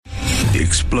The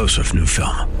explosive new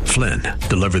film, Flynn,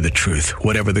 deliver the truth,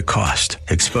 whatever the cost,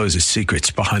 exposes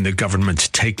secrets behind the government's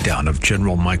takedown of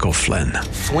General Michael Flynn.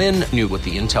 Flynn knew what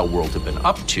the intel world had been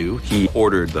up to. He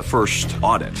ordered the first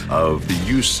audit of the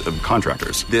use of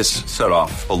contractors. This set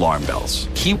off alarm bells.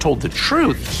 He told the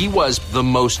truth. He was the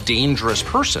most dangerous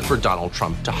person for Donald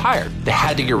Trump to hire. They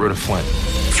had to get rid of Flynn.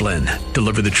 Flynn,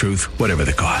 deliver the truth, whatever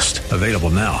the cost. Available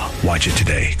now. Watch it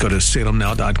today. Go to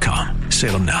salemnow.com.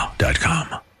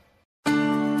 salemnow.com.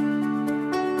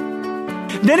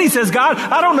 Then he says, God,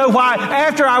 I don't know why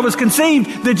after I was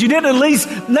conceived that you didn't at least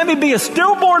let me be a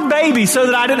stillborn baby so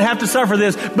that I didn't have to suffer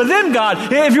this. But then,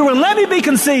 God, if you were going to let me be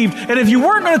conceived and if you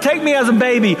weren't going to take me as a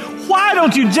baby, why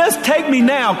don't you just take me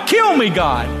now? Kill me,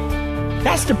 God.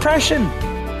 That's depression.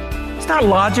 It's not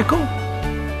logical.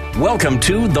 Welcome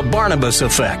to The Barnabas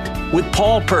Effect with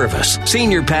Paul Purvis,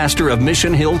 Senior Pastor of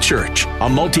Mission Hill Church, a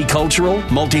multicultural,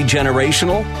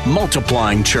 multi-generational,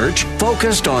 multiplying church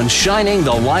focused on shining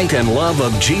the light and love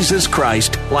of Jesus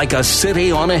Christ like a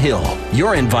city on a hill.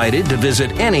 You're invited to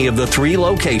visit any of the 3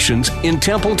 locations in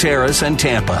Temple Terrace and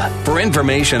Tampa. For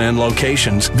information and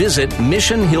locations, visit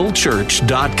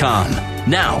missionhillchurch.com.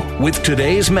 Now, with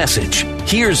today's message,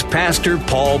 here's Pastor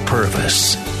Paul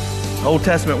Purvis. Old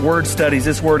Testament word studies,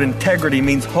 this word integrity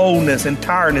means wholeness,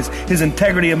 entireness, his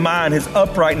integrity of mind, his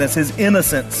uprightness, his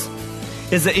innocence.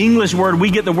 Is the English word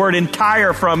we get the word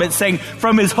entire from. It's saying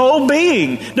from his whole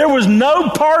being. There was no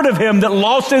part of him that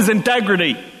lost his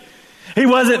integrity. He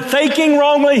wasn't thinking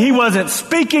wrongly. He wasn't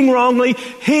speaking wrongly.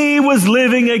 He was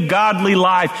living a godly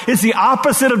life. It's the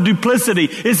opposite of duplicity.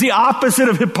 It's the opposite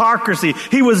of hypocrisy.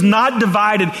 He was not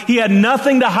divided. He had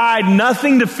nothing to hide,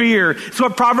 nothing to fear. It's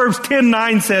what Proverbs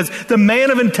 10:9 says. The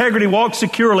man of integrity walks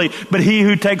securely, but he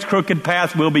who takes crooked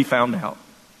paths will be found out.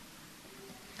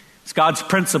 It's God's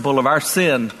principle of our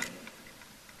sin.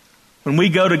 When we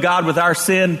go to God with our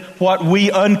sin, what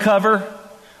we uncover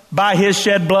by his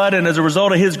shed blood and as a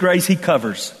result of his grace, he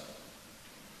covers.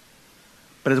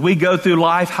 But as we go through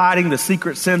life hiding the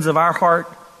secret sins of our heart,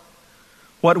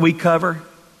 what we cover,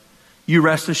 you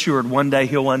rest assured one day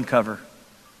he'll uncover.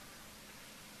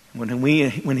 When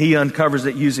he uncovers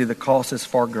it, usually the cost is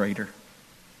far greater.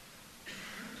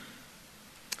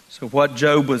 So what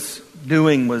Job was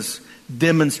doing was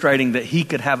demonstrating that he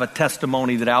could have a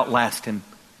testimony that outlasts him.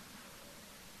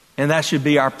 And that should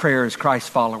be our prayer as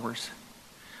Christ followers.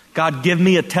 God, give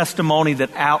me a testimony that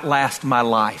outlasts my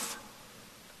life.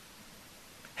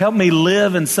 Help me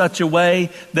live in such a way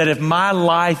that if my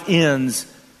life ends,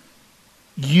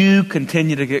 you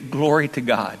continue to get glory to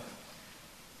God.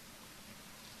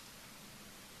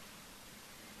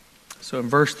 So in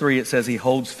verse 3 it says he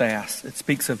holds fast. It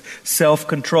speaks of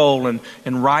self-control and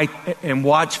right and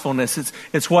watchfulness.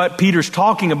 It's what Peter's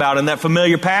talking about in that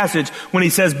familiar passage when he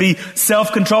says be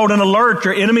self-controlled and alert.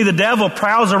 Your enemy the devil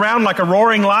prowls around like a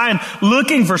roaring lion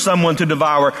looking for someone to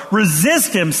devour.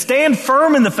 Resist him. Stand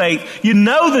firm in the faith. You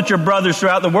know that your brothers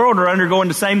throughout the world are undergoing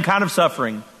the same kind of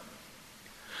suffering.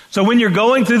 So when you're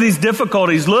going through these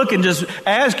difficulties, look and just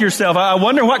ask yourself, I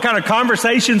wonder what kind of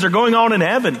conversations are going on in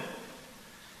heaven.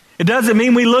 It doesn't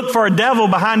mean we look for a devil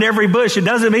behind every bush. It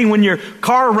doesn't mean when your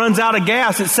car runs out of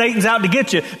gas that Satan's out to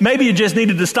get you. Maybe you just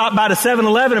needed to stop by the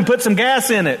 7-Eleven and put some gas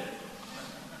in it.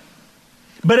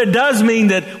 But it does mean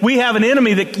that we have an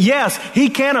enemy that, yes, he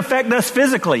can affect us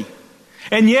physically.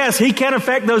 And yes, he can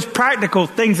affect those practical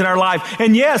things in our life.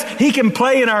 And yes, he can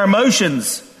play in our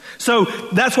emotions. So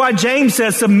that's why James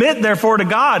says, submit therefore to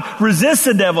God. Resist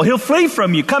the devil. He'll flee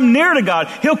from you. Come near to God.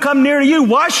 He'll come near to you.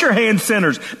 Wash your hands,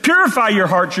 sinners. Purify your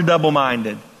hearts, you're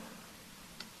double-minded.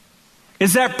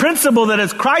 It's that principle that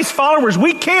as Christ followers,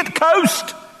 we can't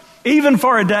coast even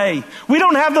for a day. We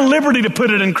don't have the liberty to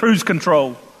put it in cruise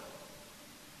control.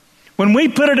 When we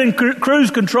put it in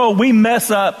cruise control, we mess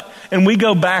up and we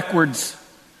go backwards.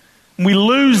 We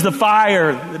lose the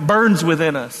fire that burns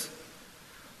within us.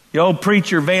 The old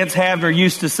preacher Vance Havner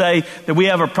used to say that we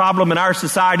have a problem in our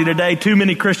society today. Too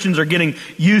many Christians are getting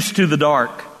used to the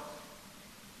dark.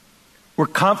 We're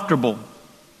comfortable.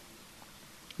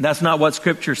 That's not what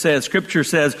Scripture says. Scripture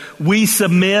says we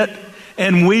submit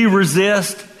and we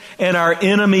resist and our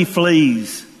enemy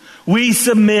flees. We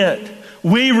submit,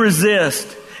 we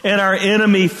resist, and our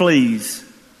enemy flees.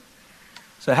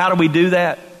 So how do we do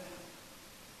that?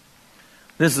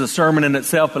 This is a sermon in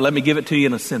itself, but let me give it to you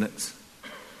in a sentence.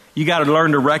 You got to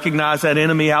learn to recognize that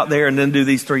enemy out there and then do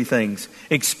these 3 things.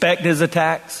 Expect his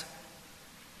attacks,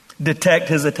 detect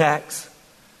his attacks,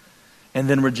 and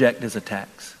then reject his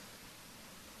attacks.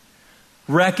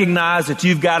 Recognize that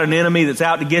you've got an enemy that's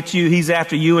out to get you. He's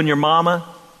after you and your mama.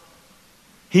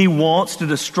 He wants to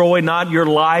destroy not your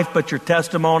life, but your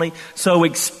testimony. So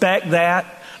expect that.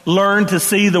 learn to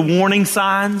see the warning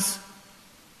signs,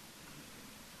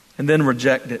 and then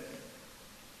reject it.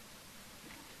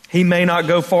 He may not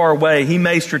go far away. He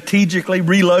may strategically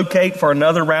relocate for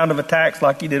another round of attacks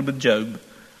like he did with Job.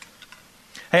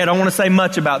 Hey, I don't want to say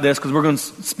much about this because we're going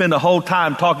to spend a whole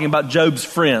time talking about Job's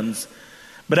friends.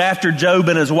 But after Job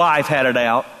and his wife had it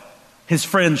out, his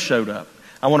friends showed up.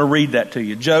 I want to read that to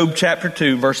you. Job chapter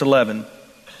 2, verse 11.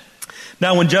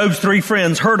 Now when Job's 3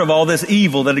 friends heard of all this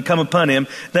evil that had come upon him,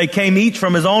 they came each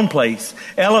from his own place,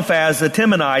 Eliphaz the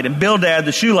Temanite, and Bildad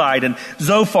the Shuhite, and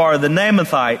Zophar the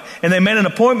Naamathite. And they made an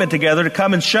appointment together to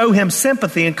come and show him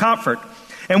sympathy and comfort.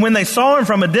 And when they saw him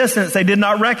from a distance, they did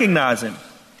not recognize him.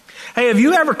 Hey, have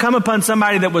you ever come upon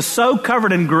somebody that was so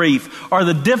covered in grief, or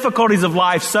the difficulties of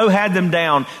life so had them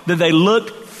down, that they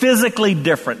looked physically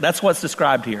different? That's what's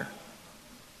described here.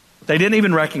 They didn't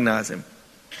even recognize him.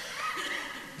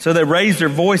 So they raised their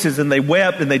voices and they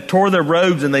wept and they tore their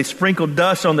robes and they sprinkled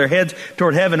dust on their heads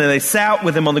toward heaven, and they sat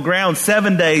with him on the ground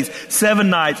 7 days, 7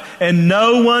 nights, and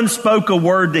no one spoke a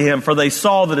word to him, for they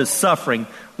saw that his suffering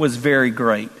was very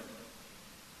great.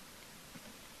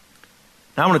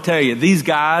 Now I want to tell you, these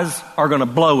guys are going to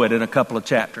blow it in a couple of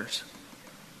chapters.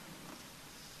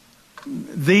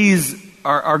 These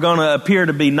are going to appear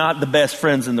to be not the best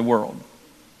friends in the world.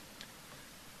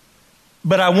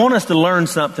 But I want us to learn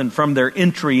something from their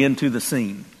entry into the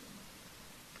scene.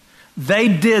 They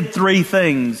did 3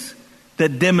 things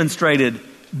that demonstrated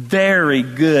very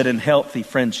good and healthy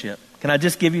friendship. Can I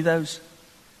just give you those?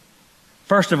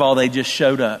 First of all, they just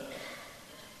showed up.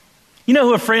 You know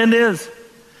who a friend is?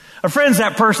 A friend's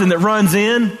that person that runs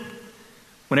in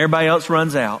when everybody else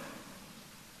runs out.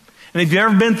 And if you've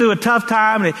ever been through a tough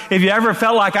time, and if you ever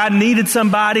felt like I needed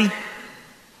somebody,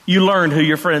 you learned who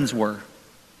your friends were.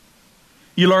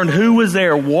 You learned who was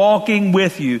there walking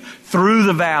with you through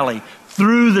the valley,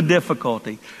 through the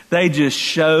difficulty. They just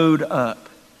showed up.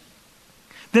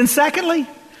 Then secondly,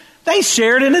 they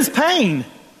shared in his pain.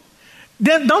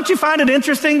 Don't you find it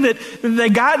interesting that they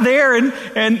got there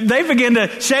and they began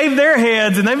to shave their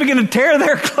heads and they began to tear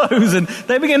their clothes and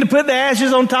they began to put the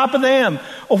ashes on top of them?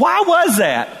 Why was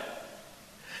that?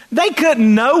 They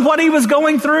couldn't know what he was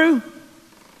going through,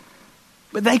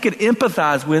 but they could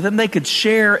empathize with him. They could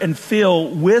share and feel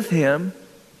with him.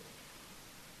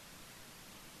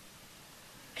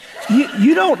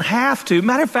 You don't have to.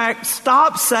 Matter of fact,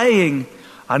 stop saying,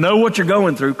 I know what you're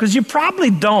going through, because you probably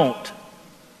don't.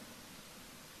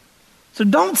 So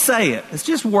don't say it. It's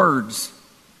just words.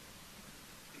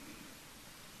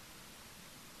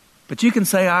 But you can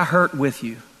say, I hurt with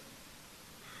you.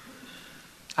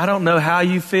 I don't know how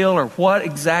you feel or what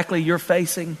exactly you're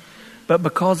facing, but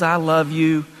because I love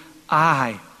you,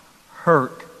 I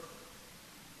hurt.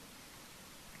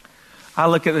 I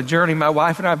look at the journey my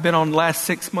wife and I have been on the last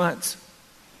 6 months,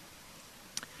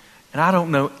 and I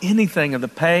don't know anything of the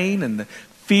pain and the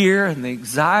fear and the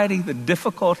anxiety, the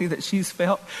difficulty that she's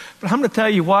felt. But I'm going to tell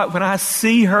you what, when I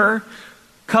see her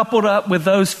coupled up with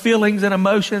those feelings and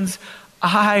emotions,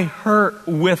 I hurt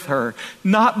with her.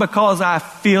 Not because I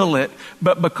feel it,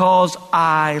 but because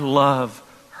I love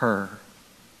her.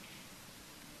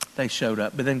 They showed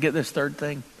up. But then get this third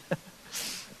thing.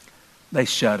 They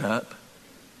shut up.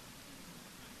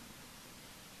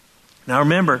 Now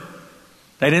remember,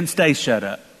 they didn't stay shut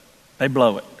up. They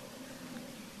blow it.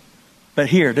 But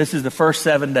here, this is the first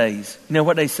 7 days. You know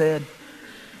what they said?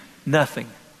 Nothing.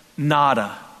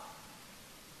 Nada.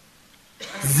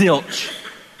 Zilch.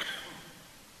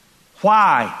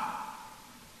 Why?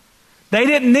 They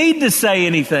didn't need to say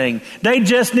anything. They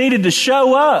just needed to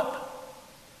show up.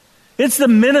 It's the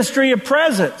ministry of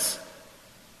presence.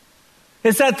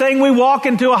 It's that thing we walk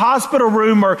into a hospital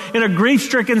room or in a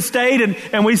grief-stricken state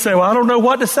and we say, well, I don't know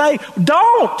what to say.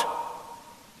 Don't.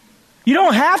 You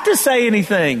don't have to say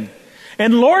anything.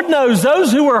 And Lord knows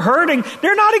those who are hurting,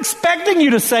 they're not expecting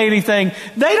you to say anything.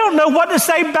 They don't know what to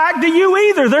say back to you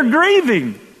either. They're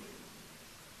grieving.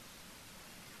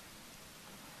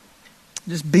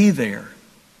 Just be there.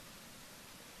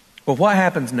 Well, what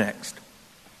happens next?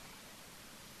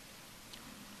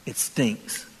 It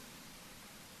stinks.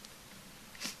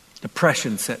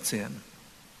 Depression sets in.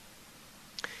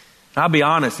 I'll be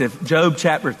honest, if Job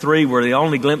chapter 3 were the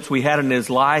only glimpse we had in his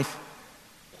life,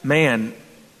 man,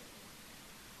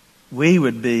 we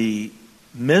would be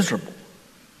miserable.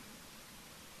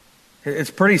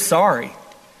 It's pretty sorry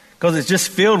because it's just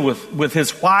filled with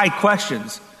his why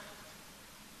questions.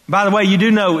 By the way, you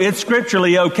do know it's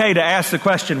scripturally okay to ask the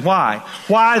question why.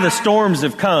 Why the storms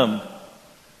have come.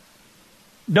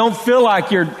 Don't feel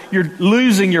like you're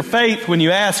losing your faith when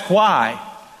you ask why.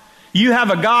 You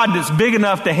have a God that's big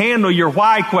enough to handle your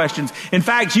why questions. In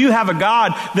fact, you have a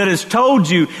God that has told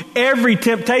you every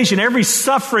temptation, every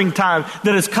suffering time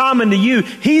that is common to you,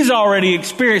 He's already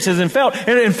experienced and felt.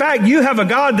 And in fact, you have a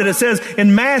God that it says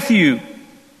in Matthew,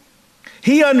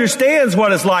 He understands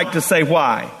what it's like to say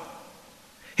why.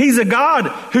 He's a God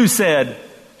who said,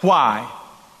 why?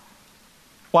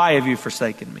 Why have you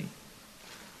forsaken me?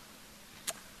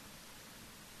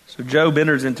 So Job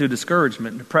enters into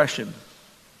discouragement, depression.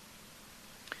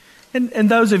 And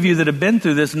those of you that have been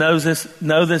through this know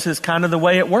this is kind of the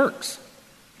way it works.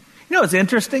 You know, it's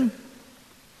interesting.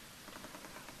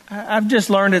 I've just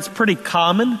learned it's pretty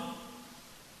common.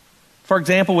 For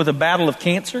example, with a battle of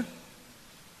cancer.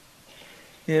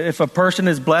 If a person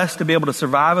is blessed to be able to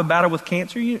survive a battle with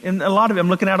cancer, and I'm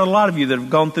looking at a lot of you that have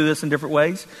gone through this in different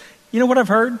ways. You know what I've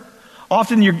heard?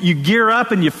 Often you gear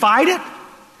up and you fight it.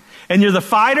 And you're the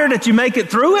fighter that you make it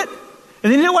through it.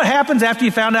 And then you know what happens after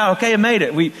you found out, okay, I made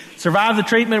it. We survived the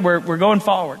treatment. We're going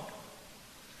forward.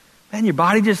 Man, your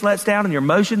body just lets down and your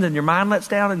emotions and your mind lets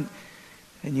down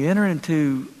and you enter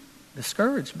into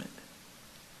discouragement.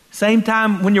 Same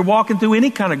time when you're walking through any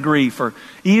kind of grief or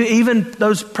even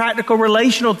those practical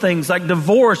relational things like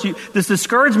divorce, this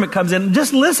discouragement comes in.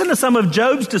 Just listen to some of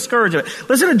Job's discouragement.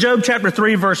 Listen to Job chapter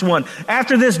 3, verse 1.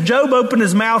 After this, Job opened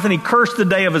his mouth and he cursed the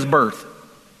day of his birth.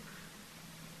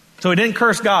 So he didn't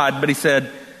curse God, but he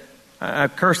said, I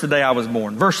cursed the day I was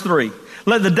born. Verse 3,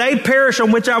 let the day perish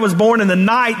on which I was born and the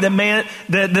night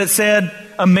that said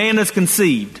a man is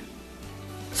conceived.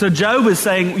 So Job is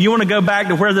saying, you want to go back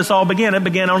to where this all began? It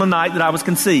began on the night that I was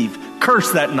conceived.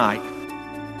 Curse that night.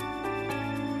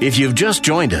 If you've just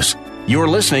joined us, you're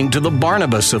listening to The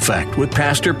Barnabas Effect with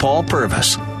Pastor Paul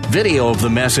Purvis. Video of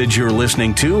the message you're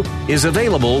listening to is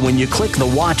available when you click the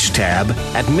Watch tab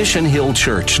at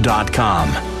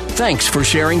missionhillchurch.com. Thanks for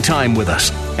sharing time with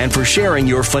us and for sharing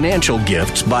your financial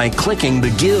gifts by clicking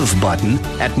the Give button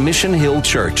at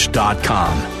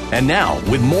missionhillchurch.com. And now,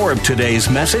 with more of today's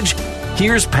message,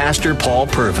 here's Pastor Paul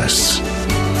Purvis.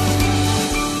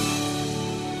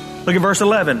 Look at verse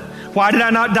 11. Why did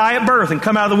I not die at birth and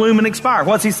come out of the womb and expire?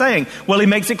 What's he saying? Well, he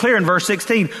makes it clear in verse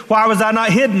 16. Why was I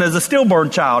not hidden as a stillborn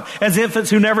child, as infants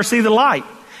who never see the light?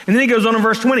 And then he goes on in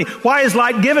verse 20. Why is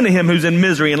light given to him who's in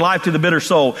misery and life to the bitter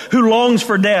soul, who longs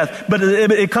for death, but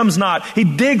it comes not? He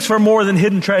digs for more than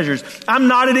hidden treasures. I'm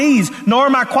not at ease, nor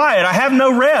am I quiet. I have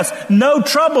no rest. No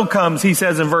trouble comes, he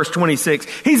says in verse 26.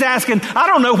 He's asking, I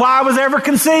don't know why I was ever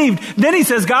conceived. Then he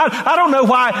says, God, I don't know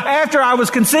why after I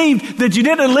was conceived that you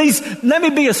didn't at least let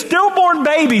me be a stillborn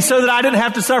baby so that I didn't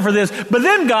have to suffer this. But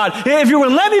then God, if you were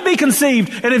going to let me be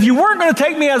conceived and if you weren't going to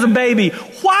take me as a baby,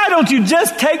 why don't you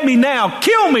just take me now?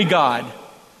 Kill me, God.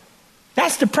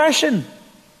 That's depression.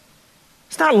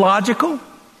 It's not logical.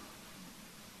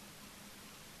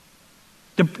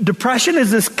 Depression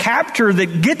is this capture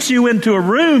that gets you into a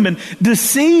room and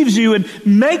deceives you and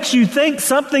makes you think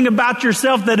something about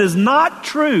yourself that is not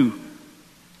true.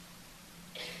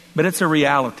 But it's a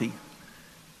reality.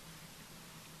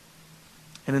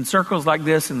 And in circles like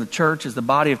this in the church, as the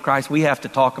body of Christ, we have to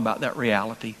talk about that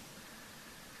reality.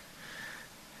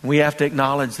 We have to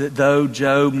acknowledge that though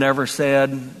Job never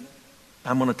said,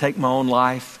 I'm going to take my own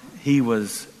life, he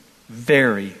was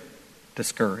very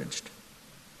discouraged.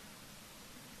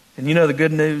 And you know the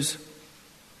good news?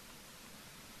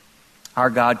 Our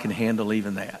God can handle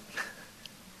even that.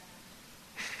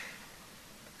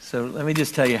 So let me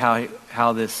just tell you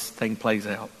how this thing plays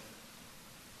out.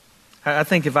 I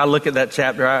think if I look at that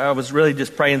chapter, I was really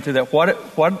just praying through that.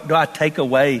 What do I take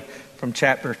away from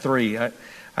chapter 3?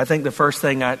 I think the first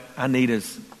thing I need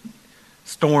is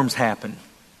storms happen.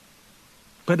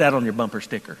 Put that on your bumper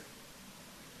sticker.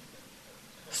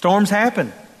 Storms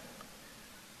happen.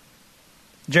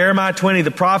 Jeremiah 20,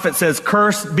 the prophet says,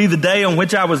 cursed be the day on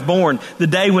which I was born, the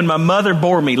day when my mother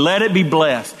bore me. Let it be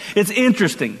blessed. It's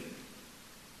interesting.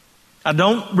 I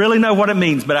don't really know what it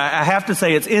means, but I have to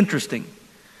say it's interesting.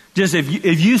 Just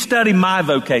if you study my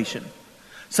vocation,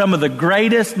 some of the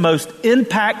greatest, most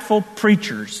impactful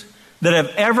preachers that have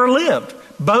ever lived,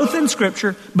 both in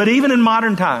Scripture, but even in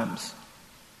modern times,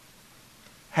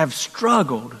 have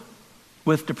struggled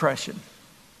with depression.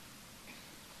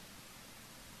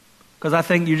 Because I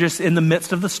think you're just in the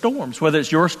midst of the storms, whether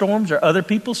it's your storms or other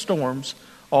people's storms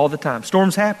all the time.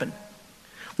 Storms happen.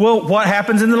 Well, what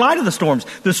happens in the light of the storms?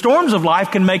 The storms of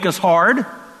life can make us hard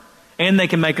and they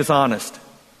can make us honest.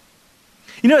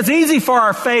 You know, it's easy for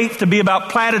our faith to be about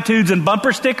platitudes and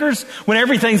bumper stickers when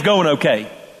everything's going okay.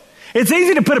 It's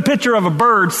easy to put a picture of a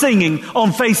bird singing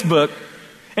on Facebook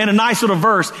and a nice little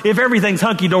verse if everything's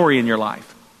hunky-dory in your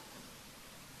life.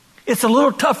 It's a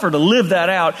little tougher to live that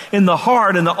out in the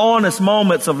hard and the honest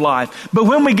moments of life. But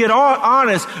when we get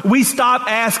honest, we stop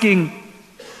asking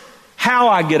how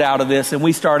I get out of this, and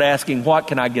we start asking, what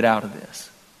can I get out of this?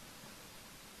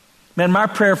 Man, my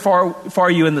prayer for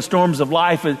you in the storms of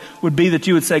life would be that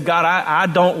you would say, God, I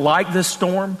don't like this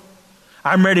storm.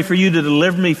 I'm ready for you to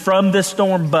deliver me from this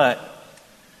storm, but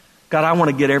God, I want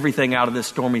to get everything out of this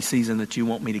stormy season that you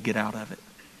want me to get out of it.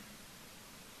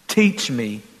 Teach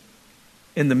me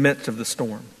in the midst of the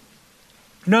storm.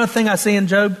 Another thing I see in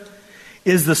Job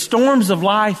is the storms of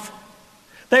life,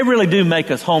 they really do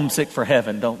make us homesick for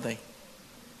heaven, don't they?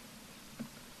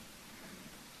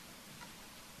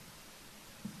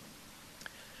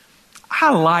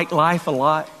 I like life a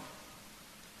lot,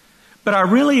 but I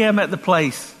really am at the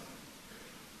place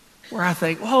where I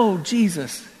think, oh,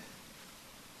 Jesus,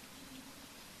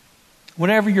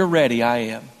 whenever you're ready, I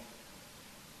am.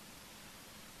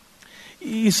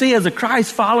 You see, as a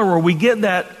Christ follower, we get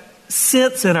that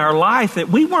sense in our life that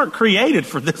we weren't created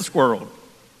for this world.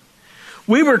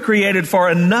 We were created for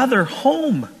another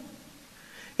home.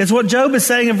 It's what Job is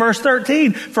saying in verse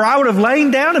 13. For I would have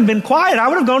lain down and been quiet. I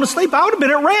would have gone to sleep. I would have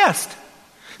been at rest.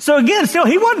 So again, still,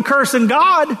 he wasn't cursing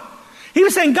God. He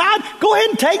was saying, God, go ahead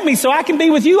and take me so I can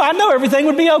be with you. I know everything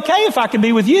would be okay if I can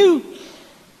be with you.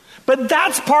 But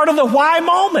that's part of the why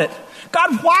moment.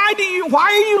 God, why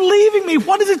are you leaving me?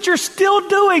 What is it you're still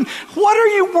doing? What are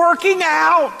you working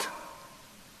out?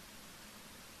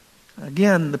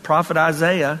 Again, the prophet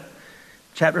Isaiah,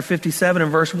 chapter 57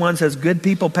 and verse 1 says, good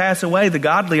people pass away. The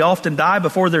godly often die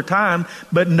before their time,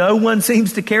 but no one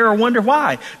seems to care or wonder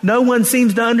why. No one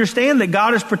seems to understand that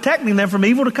God is protecting them from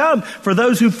evil to come. For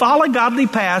those who follow godly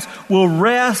paths will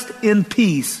rest in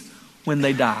peace when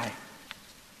they die.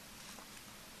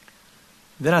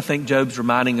 Then I think Job's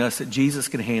reminding us that Jesus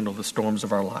can handle the storms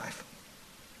of our life.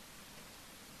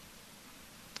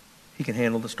 He can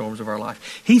handle the storms of our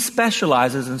life. He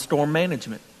specializes in storm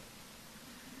management.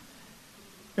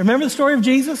 Remember the story of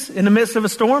Jesus? In the midst of a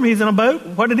storm, he's in a boat.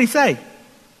 What did he say?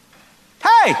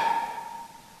 Hey,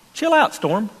 chill out,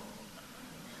 storm.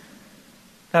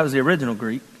 That was the original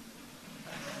Greek.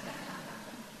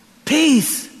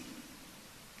 Peace.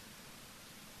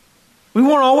 We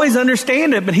won't always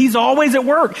understand it, but he's always at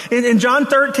work. In John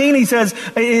 13, it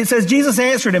says, Jesus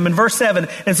answered him in verse 7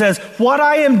 and says, what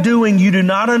I am doing you do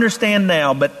not understand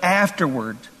now, but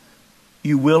afterward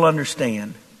you will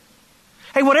understand.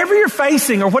 Hey, whatever you're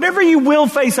facing or whatever you will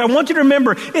face, I want you to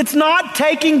remember, it's not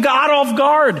taking God off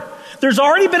guard. There's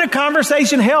already been a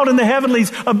conversation held in the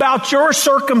heavenlies about your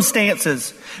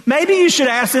circumstances. Maybe you should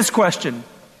ask this question.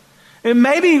 And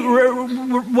maybe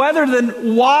rather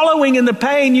than wallowing in the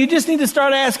pain, you just need to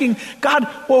start asking, God,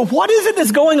 well, what is it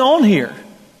that's going on here?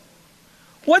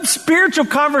 What spiritual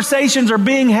conversations are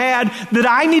being had that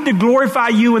I need to glorify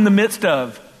you in the midst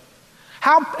of?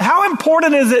 How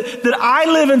important is it that I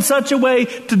live in such a way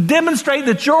to demonstrate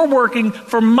that you're working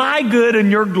for my good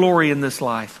and your glory in this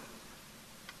life?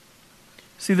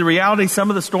 See, the reality,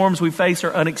 some of the storms we face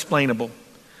are unexplainable.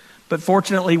 But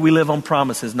fortunately, we live on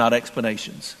promises, not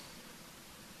explanations.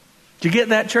 Did you get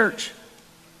that, church?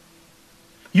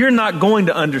 You're not going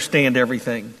to understand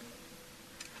everything.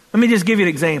 Let me just give you an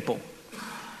example.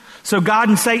 So God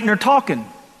and Satan are talking.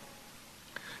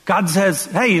 God says,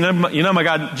 hey, you know my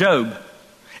God, Job.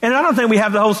 And I don't think we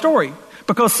have the whole story.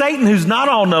 Because Satan, who's not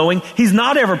all-knowing, he's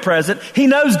not ever-present, he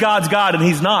knows God's God and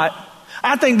he's not.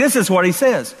 I think this is what he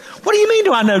says. What do you mean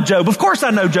do I know Job? Of course I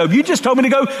know Job. You just told me to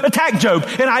go attack Job.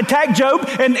 And I attacked Job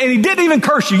and he didn't even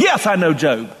curse you. Yes, I know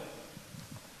Job.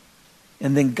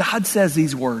 And then God says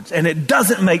these words, and it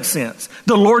doesn't make sense.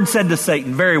 The Lord said to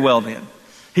Satan, very well then,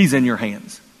 he's in your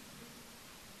hands.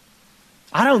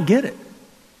 I don't get it.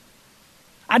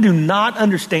 I do not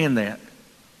understand that.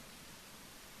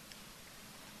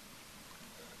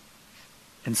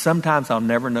 And sometimes I'll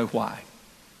never know why.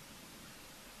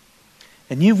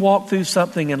 And you've walked through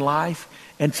something in life,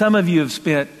 and some of you have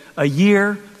spent a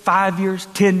year, 5 years,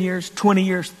 10 years, 20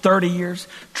 years, 30 years,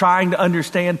 trying to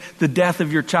understand the death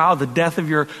of your child, the death of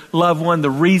your loved one, the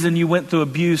reason you went through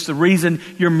abuse, the reason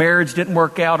your marriage didn't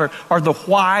work out, or the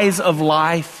whys of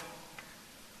life.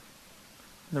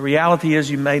 The reality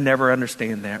is you may never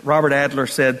understand that. Robert Adler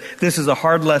said, this is a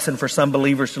hard lesson for some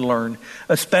believers to learn,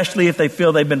 especially if they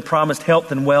feel they've been promised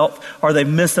health and wealth, or they've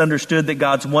misunderstood that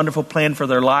God's wonderful plan for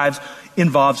their lives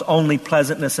involves only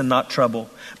pleasantness and not trouble.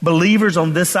 Believers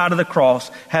on this side of the cross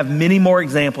have many more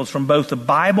examples from both the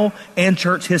Bible and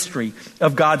church history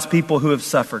of God's people who have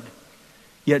suffered.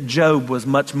 Yet Job was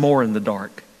much more in the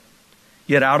dark.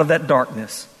 Yet out of that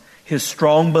darkness, his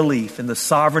strong belief in the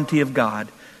sovereignty of God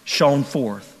shone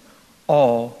forth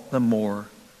all the more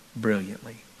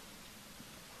brilliantly.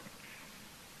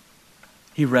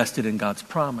 He rested in God's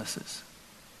promises.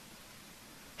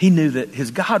 He knew that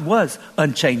his God was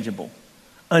unchangeable,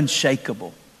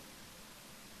 unshakable.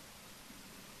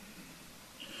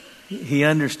 He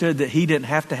understood that he didn't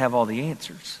have to have all the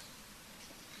answers.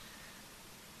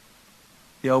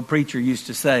 The old preacher used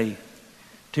to say,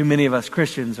 too many of us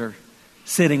Christians are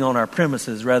sitting on our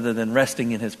premises rather than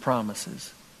resting in his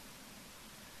promises.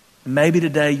 Maybe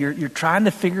today you're trying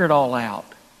to figure it all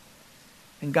out.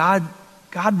 And God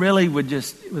really would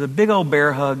just, with a big old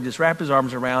bear hug, just wrap his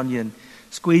arms around you and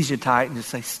squeeze you tight and just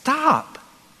say, stop.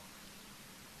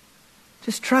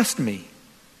 Just trust me.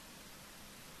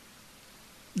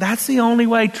 That's the only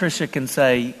way Tricia can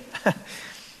say,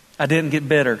 I didn't get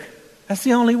bitter. That's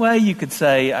the only way you could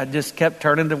say, I just kept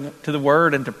turning to the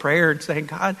Word and to prayer and saying,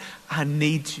 God, I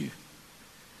need you.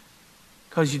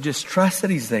 Because you just trust that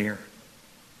He's there.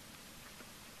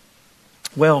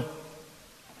 Well,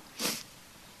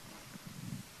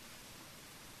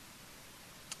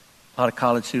 a lot of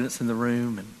college students in the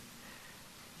room and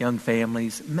young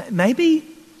families. Maybe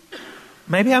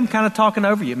I'm kind of talking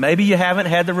over you. Maybe you haven't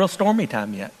had the real stormy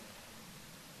time yet.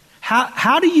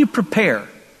 How do you prepare?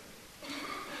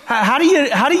 How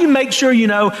do you make sure you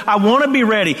know, I want to be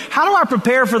ready? How do I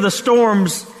prepare for the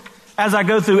storms as I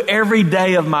go through every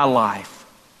day of my life?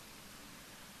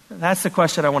 That's the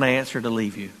question I want to answer to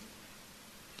leave you.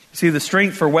 See, the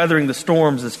strength for weathering the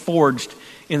storms is forged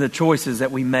in the choices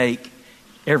that we make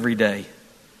every day.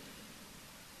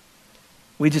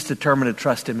 We just determine to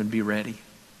trust Him and be ready.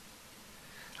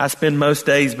 I spend most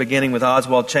days beginning with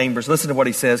Oswald Chambers. Listen to what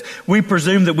he says. We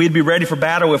presume that we'd be ready for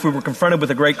battle if we were confronted with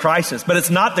a great crisis. But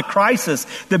it's not the crisis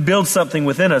that builds something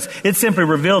within us. It simply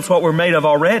reveals what we're made of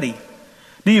already.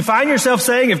 Do you find yourself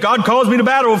saying, if God calls me to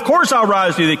battle, of course I'll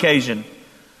rise to the occasion?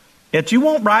 Yet you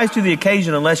won't rise to the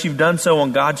occasion unless you've done so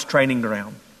on God's training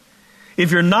ground.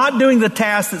 If you're not doing the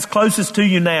task that's closest to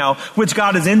you now, which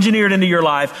God has engineered into your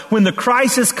life, when the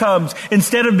crisis comes,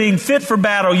 instead of being fit for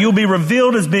battle, you'll be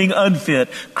revealed as being unfit.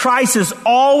 Crisis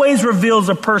always reveals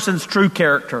a person's true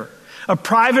character. A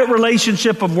private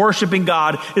relationship of worshiping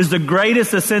God is the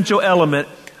greatest essential element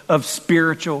of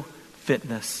spiritual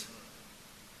fitness.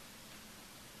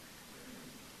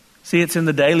 See, it's in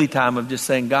the daily time of just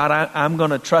saying, God, I'm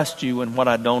going to trust you in what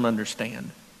I don't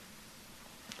understand.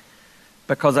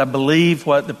 Because I believe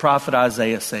what the prophet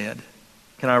Isaiah said.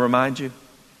 Can I remind you?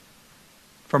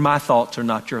 For my thoughts are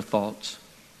not your thoughts.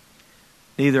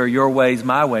 Neither are your ways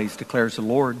my ways, declares the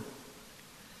Lord.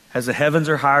 As the heavens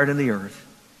are higher than the earth,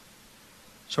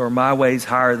 so are my ways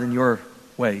higher than your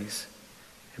ways,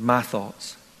 and my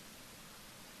thoughts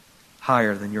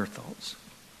higher than your thoughts.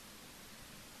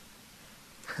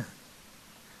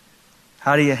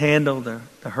 How do you handle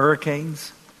the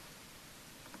hurricanes?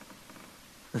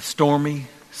 The stormy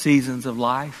seasons of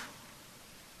life?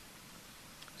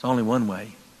 There's only one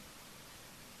way.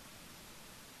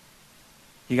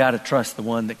 You got to trust the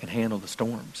one that can handle the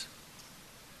storms.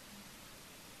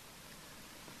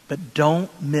 But don't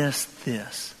miss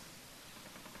this.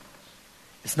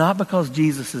 It's not because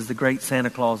Jesus is the great Santa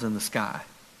Claus in the sky.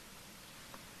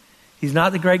 He's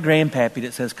not the great grandpappy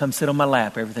that says, come sit on my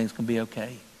lap, everything's going to be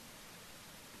okay.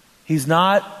 He's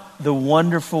not the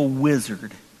wonderful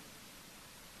wizard.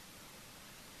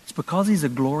 It's because He's a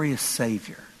glorious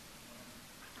Savior.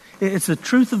 It's the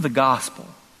truth of the gospel.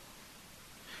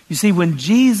 You see, when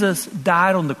Jesus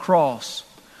died on the cross,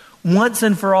 once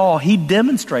and for all, He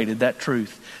demonstrated that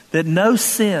truth. That no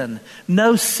sin,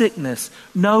 no sickness,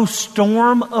 no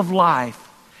storm of life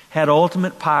had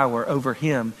ultimate power over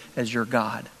Him as your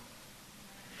God.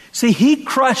 See, He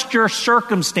crushed your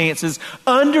circumstances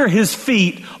under His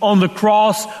feet on the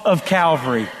cross of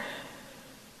Calvary.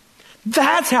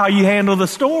 That's how you handle the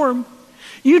storm.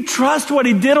 You trust what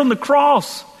He did on the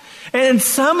cross. And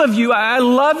some of you, I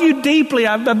love you deeply.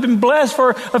 I've been blessed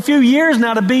for a few years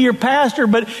now to be your pastor,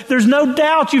 but there's no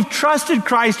doubt you've trusted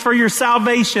Christ for your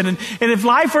salvation. And if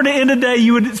life were to end today,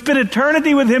 you would spend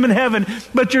eternity with Him in heaven,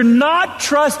 but you're not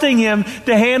trusting Him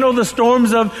to handle the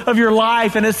storms of your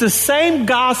life. And it's the same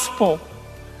gospel.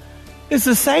 It's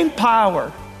the same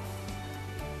power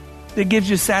that gives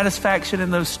you satisfaction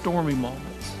in those stormy moments.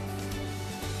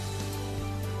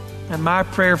 And my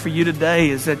prayer for you today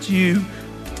is that you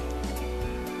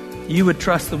would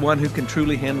trust the one who can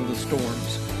truly handle the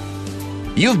storms.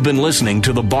 You've been listening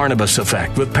to The Barnabas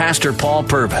Effect with Pastor Paul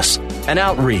Purvis, an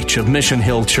outreach of Mission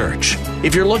Hill Church.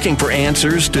 If you're looking for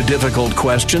answers to difficult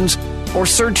questions or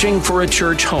searching for a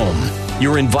church home,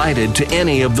 you're invited to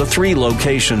any of the 3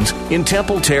 locations in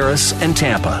Temple Terrace and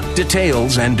Tampa.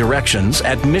 Details and directions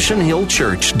at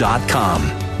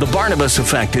missionhillchurch.com. The Barnabas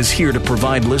Effect is here to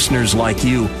provide listeners like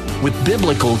you with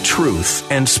biblical truth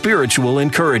and spiritual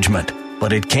encouragement.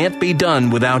 But it can't be done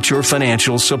without your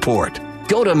financial support.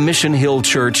 Go to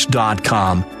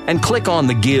missionhillchurch.com and click on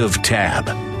the Give tab.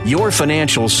 Your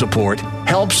financial support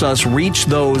helps us reach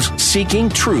those seeking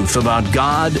truth about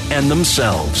God and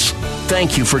themselves.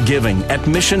 Thank you for giving at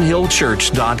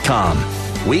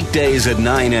missionhillchurch.com. Weekdays at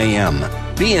 9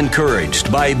 a.m. Be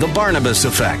encouraged by The Barnabas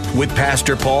Effect with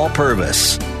Pastor Paul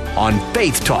Purvis on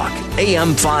Faith Talk,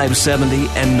 AM 570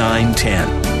 and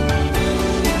 910.